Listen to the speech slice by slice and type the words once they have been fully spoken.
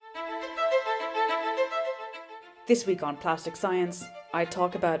This week on Plastic Science, I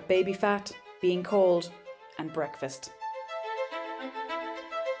talk about baby fat, being cold, and breakfast.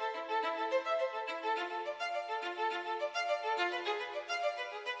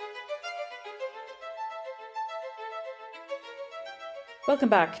 Welcome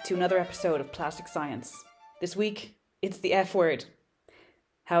back to another episode of Plastic Science. This week, it's the F word.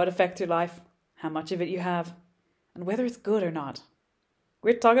 How it affects your life, how much of it you have, and whether it's good or not.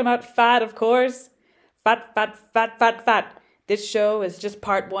 We're talking about fat, of course. Fat. This show is just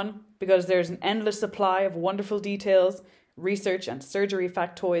part one because there's an endless supply of wonderful details, research and surgery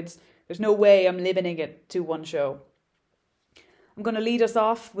factoids. There's no way I'm limiting it to one show. I'm going to lead us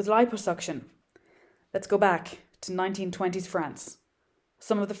off with liposuction. Let's go back to 1920s France.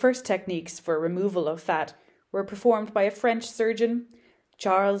 Some of the first techniques for removal of fat were performed by a French surgeon,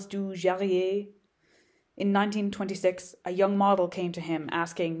 Charles du Jarrier. In 1926, a young model came to him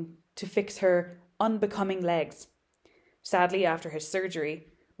asking to fix her unbecoming legs. Sadly, after his surgery,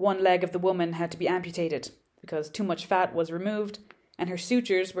 one leg of the woman had to be amputated because too much fat was removed and her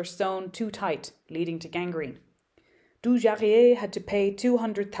sutures were sewn too tight, leading to gangrene. Du Jarrier had to pay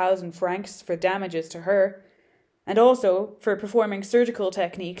 200,000 francs for damages to her and also for performing surgical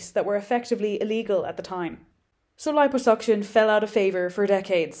techniques that were effectively illegal at the time. So liposuction fell out of favour for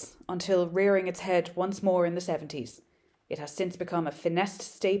decades until rearing its head once more in the 70s. It has since become a finessed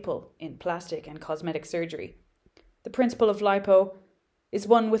staple in plastic and cosmetic surgery. The principle of lipo is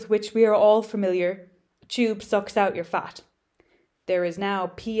one with which we are all familiar. A tube sucks out your fat. There is now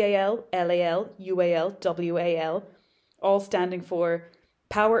PAL, LAL, UAL, WAL, all standing for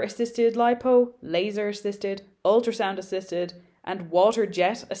power-assisted lipo, laser-assisted, ultrasound-assisted, and water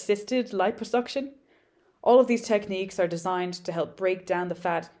jet-assisted liposuction. All of these techniques are designed to help break down the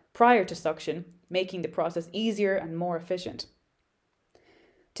fat prior to suction, making the process easier and more efficient.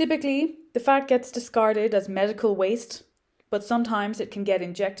 Typically, the fat gets discarded as medical waste, but sometimes it can get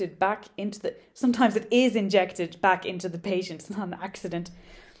injected back into the patient, it's not an accident,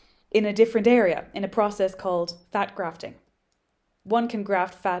 in a different area, in a process called fat grafting. One can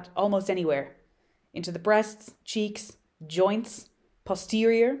graft fat almost anywhere, into the breasts, cheeks, joints,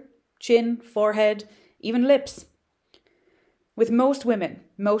 posterior, chin, forehead, even lips. With most women,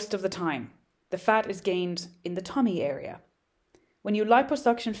 most of the time, the fat is gained in the tummy area. When you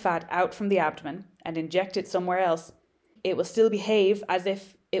liposuction fat out from the abdomen and inject it somewhere else, it will still behave as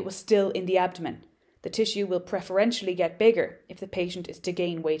if it was still in the abdomen. The tissue will preferentially get bigger if the patient is to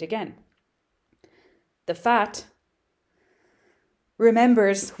gain weight again. The fat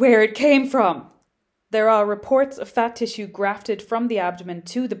remembers where it came from. There are reports of fat tissue grafted from the abdomen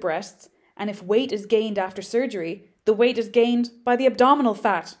to the breasts, and if weight is gained after surgery, the weight is gained by the abdominal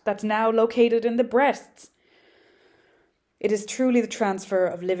fat that's now located in the breasts. It is truly the transfer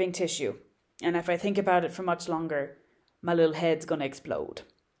of living tissue, and if I think about it for much longer, my little head's going to explode.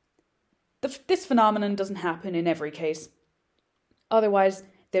 This phenomenon doesn't happen in every case. Otherwise,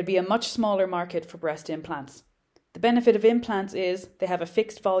 there'd be a much smaller market for breast implants. The benefit of implants is they have a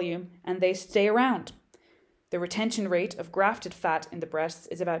fixed volume and they stay around. The retention rate of grafted fat in the breasts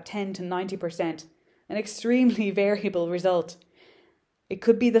is about 10 to 90%, an extremely variable result. It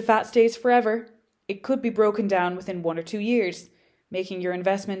could be the fat stays forever. It could be broken down within 1 or 2 years, making your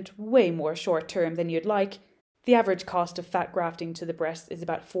investment way more short-term than you'd like. The average cost of fat grafting to the breast is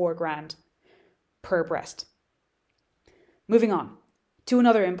about $4,000 per breast. Moving on to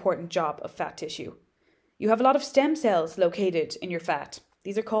another important job of fat tissue. You have a lot of stem cells located in your fat.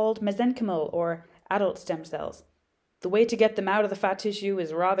 These are called mesenchymal or adult stem cells. The way to get them out of the fat tissue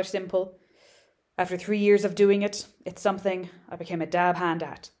is rather simple. After 3 years of doing it, it's something I became a dab hand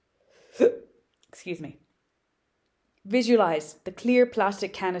at. Excuse me. Visualize the clear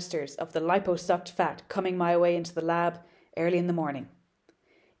plastic canisters of the liposucked fat coming my way into the lab early in the morning,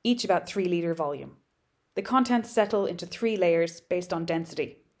 each about 3 litre volume. The contents settle into 3 layers based on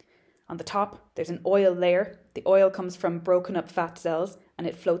density. On the top, there's an oil layer. The oil comes from broken up fat cells and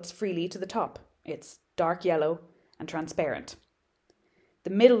it floats freely to the top. It's dark yellow and transparent. The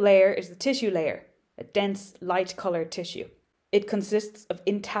middle layer is the tissue layer, a dense, light-coloured tissue. It consists of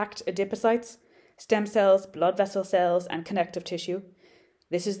intact adipocytes, stem cells, blood vessel cells, and connective tissue.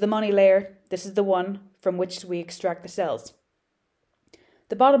 This is the money layer. This is the one from which we extract the cells.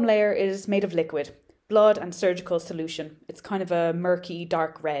 The bottom layer is made of liquid, blood and surgical solution. It's kind of a murky,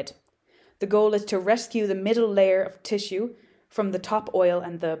 dark red. The goal is to rescue the middle layer of tissue from the top oil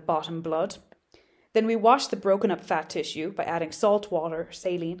and the bottom blood. Then we wash the broken up fat tissue by adding salt water,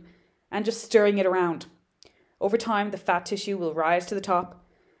 saline, and just stirring it around. Over time, the fat tissue will rise to the top,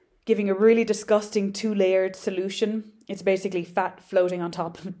 giving a really disgusting 2-layered solution. It's basically fat floating on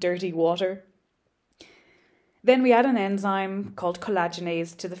top of dirty water. Then we add an enzyme called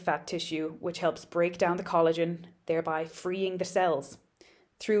collagenase to the fat tissue, which helps break down the collagen, thereby freeing the cells.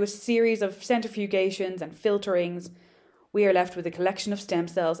 Through a series of centrifugations and filterings, we are left with a collection of stem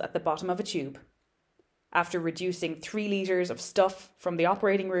cells at the bottom of a tube. After reducing 3 litres of stuff from the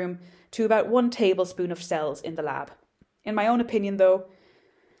operating room to about 1 tablespoon of cells in the lab. In my own opinion, though,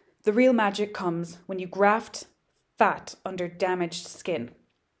 the real magic comes when you graft fat under damaged skin.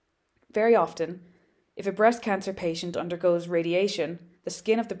 Very often, if a breast cancer patient undergoes radiation, the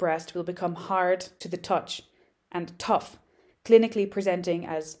skin of the breast will become hard to the touch and tough, clinically presenting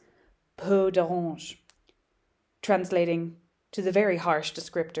as peau d'orange, translating to the very harsh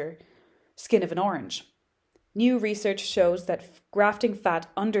descriptor, skin of an orange. New research shows that grafting fat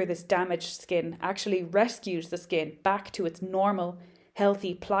under this damaged skin actually rescues the skin back to its normal,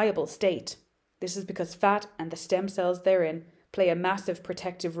 healthy, pliable state. This is because fat and the stem cells therein play a massive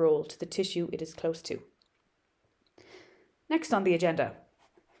protective role to the tissue it is close to. Next on the agenda,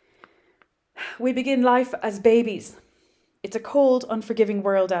 we begin life as babies. It's a cold, unforgiving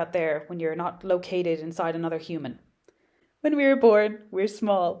world out there when you're not located inside another human. When we are born, we're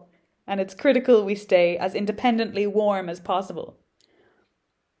small, and it's critical we stay as independently warm as possible.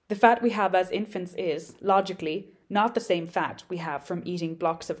 The fat we have as infants is, logically, not the same fat we have from eating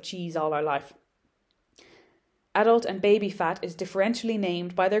blocks of cheese all our life. Adult and baby fat is differentially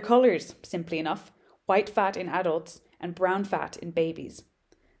named by their colours, simply enough: white fat in adults and brown fat in babies.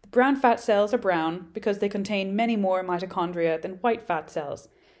 The brown fat cells are brown because they contain many more mitochondria than white fat cells,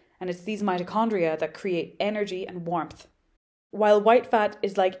 and it's these mitochondria that create energy and warmth. While white fat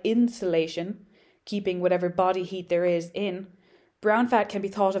is like insulation, keeping whatever body heat there is in, brown fat can be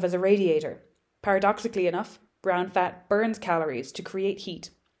thought of as a radiator. Paradoxically enough, brown fat burns calories to create heat.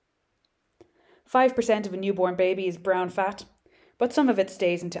 5% of a newborn baby is brown fat, but some of it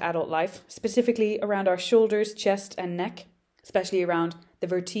stays into adult life, specifically around our shoulders, chest and neck, especially around the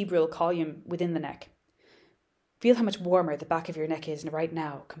vertebral column within the neck. Feel how much warmer the back of your neck is right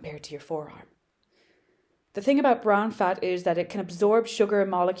now compared to your forearm. The thing about brown fat is that it can absorb sugar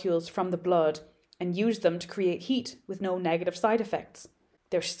molecules from the blood and use them to create heat with no negative side effects.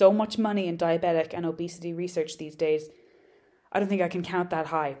 There's so much money in diabetic and obesity research these days. I don't think I can count that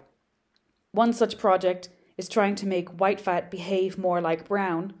high. One such project is trying to make white fat behave more like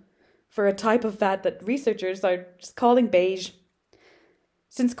brown for a type of fat that researchers are just calling beige.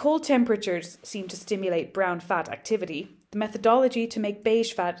 Since cold temperatures seem to stimulate brown fat activity, the methodology to make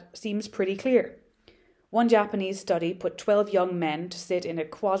beige fat seems pretty clear. One Japanese study put 12 young men to sit in a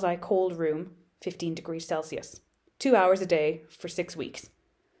quasi-cold room, 15 degrees Celsius, 2 hours a day for 6 weeks.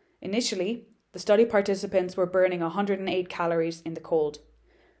 Initially, the study participants were burning 108 calories in the cold.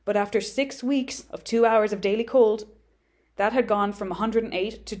 But after 6 weeks of 2 hours of daily cold, that had gone from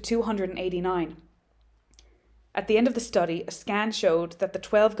 108 to 289. At the end of the study, a scan showed that the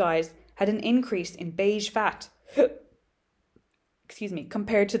 12 guys had an increase in beige fat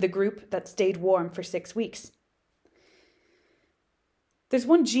compared to the group that stayed warm for 6 weeks. There's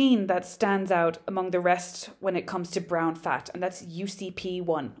one gene that stands out among the rest when it comes to brown fat, and that's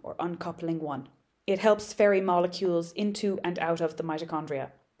UCP1, or uncoupling 1. It helps ferry molecules into and out of the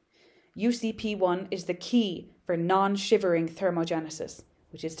mitochondria. UCP1 is the key for non-shivering thermogenesis,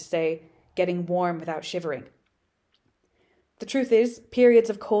 which is to say, getting warm without shivering. The truth is, periods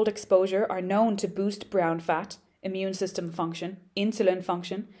of cold exposure are known to boost brown fat, immune system function, insulin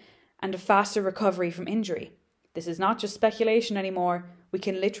function, and a faster recovery from injury. This is not just speculation anymore. We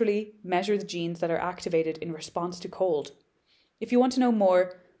can literally measure the genes that are activated in response to cold. If you want to know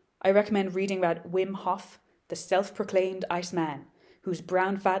more, I recommend reading about Wim Hof, the self-proclaimed Iceman, whose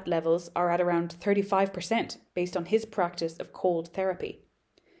brown fat levels are at around 35% based on his practice of cold therapy.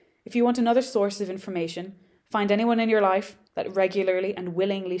 If you want another source of information, find anyone in your life that regularly and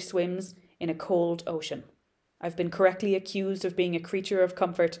willingly swims in a cold ocean. I've been correctly accused of being a creature of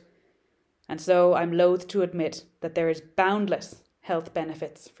comfort, and so I'm loath to admit that there is boundless health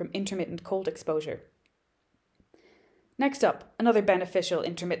benefits from intermittent cold exposure. Next up, another beneficial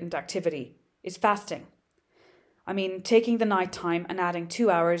intermittent activity is fasting. I mean, taking the night time and adding 2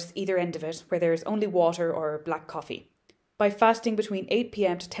 hours either end of it where there is only water or black coffee. By fasting between 8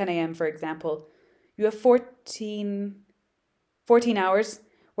 p.m. to 10 a.m., for example, you have 14 hours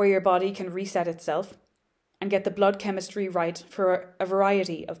where your body can reset itself and get the blood chemistry right for a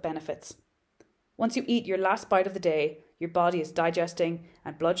variety of benefits. Once you eat your last bite of the day, your body is digesting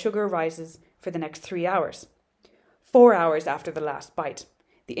and blood sugar rises for the next 3 hours. 4 hours after the last bite,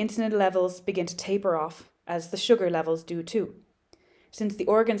 the insulin levels begin to taper off as the sugar levels do too. Since the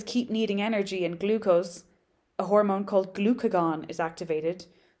organs keep needing energy and glucose, a hormone called glucagon is activated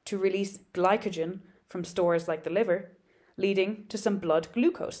to release glycogen from stores like the liver, leading to some blood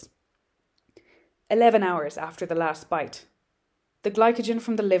glucose. 11 hours after the last bite. The glycogen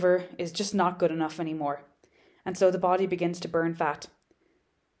from the liver is just not good enough anymore, and so the body begins to burn fat.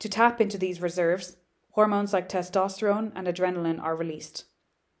 To tap into these reserves, hormones like testosterone and adrenaline are released.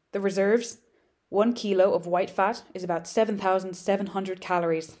 The reserves, 1 kilo of white fat is about 7,700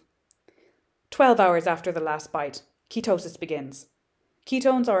 calories. 12 hours after the last bite, ketosis begins.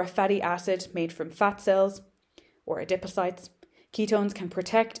 Ketones are a fatty acid made from fat cells, or adipocytes. Ketones can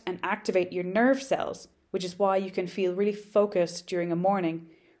protect and activate your nerve cells, which is why you can feel really focused during a morning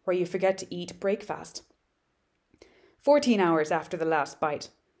where you forget to eat breakfast. 14 hours after the last bite,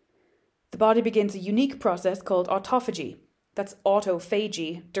 the body begins a unique process called autophagy. That's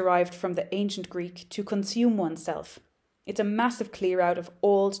autophagy, derived from the ancient Greek to consume oneself. It's a massive clear out of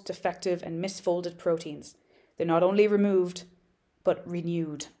old, defective and misfolded proteins. They're not only removed, but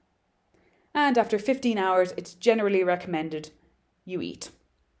renewed. And after 15 hours, it's generally recommended you eat.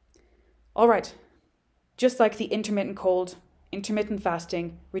 All right, just like the intermittent cold, intermittent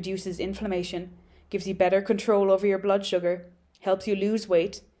fasting reduces inflammation, gives you better control over your blood sugar, helps you lose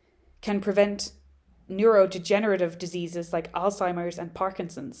weight, can prevent neurodegenerative diseases like Alzheimer's and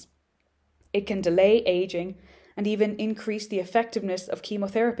Parkinson's. It can delay aging and even increase the effectiveness of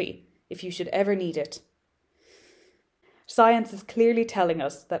chemotherapy if you should ever need it. Science is clearly telling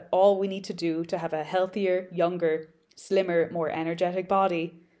us that all we need to do to have a healthier, younger, slimmer, more energetic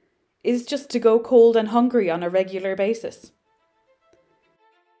body is just to go cold and hungry on a regular basis.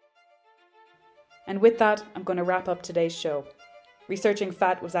 And with that, I'm going to wrap up today's show. Researching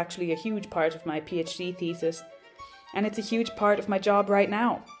fat was actually a huge part of my PhD thesis, and it's a huge part of my job right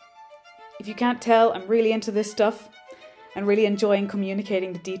now. If you can't tell, I'm really into this stuff and really enjoying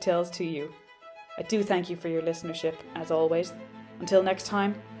communicating the details to you. I do thank you for your listenership, as always. Until next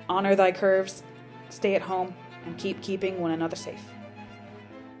time, honour thy curves, stay at home, and keep keeping one another safe.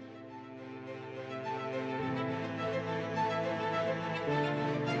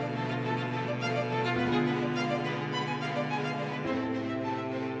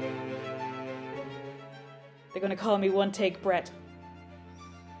 They're going to call me One Take Brett.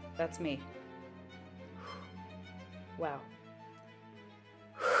 That's me. Wow.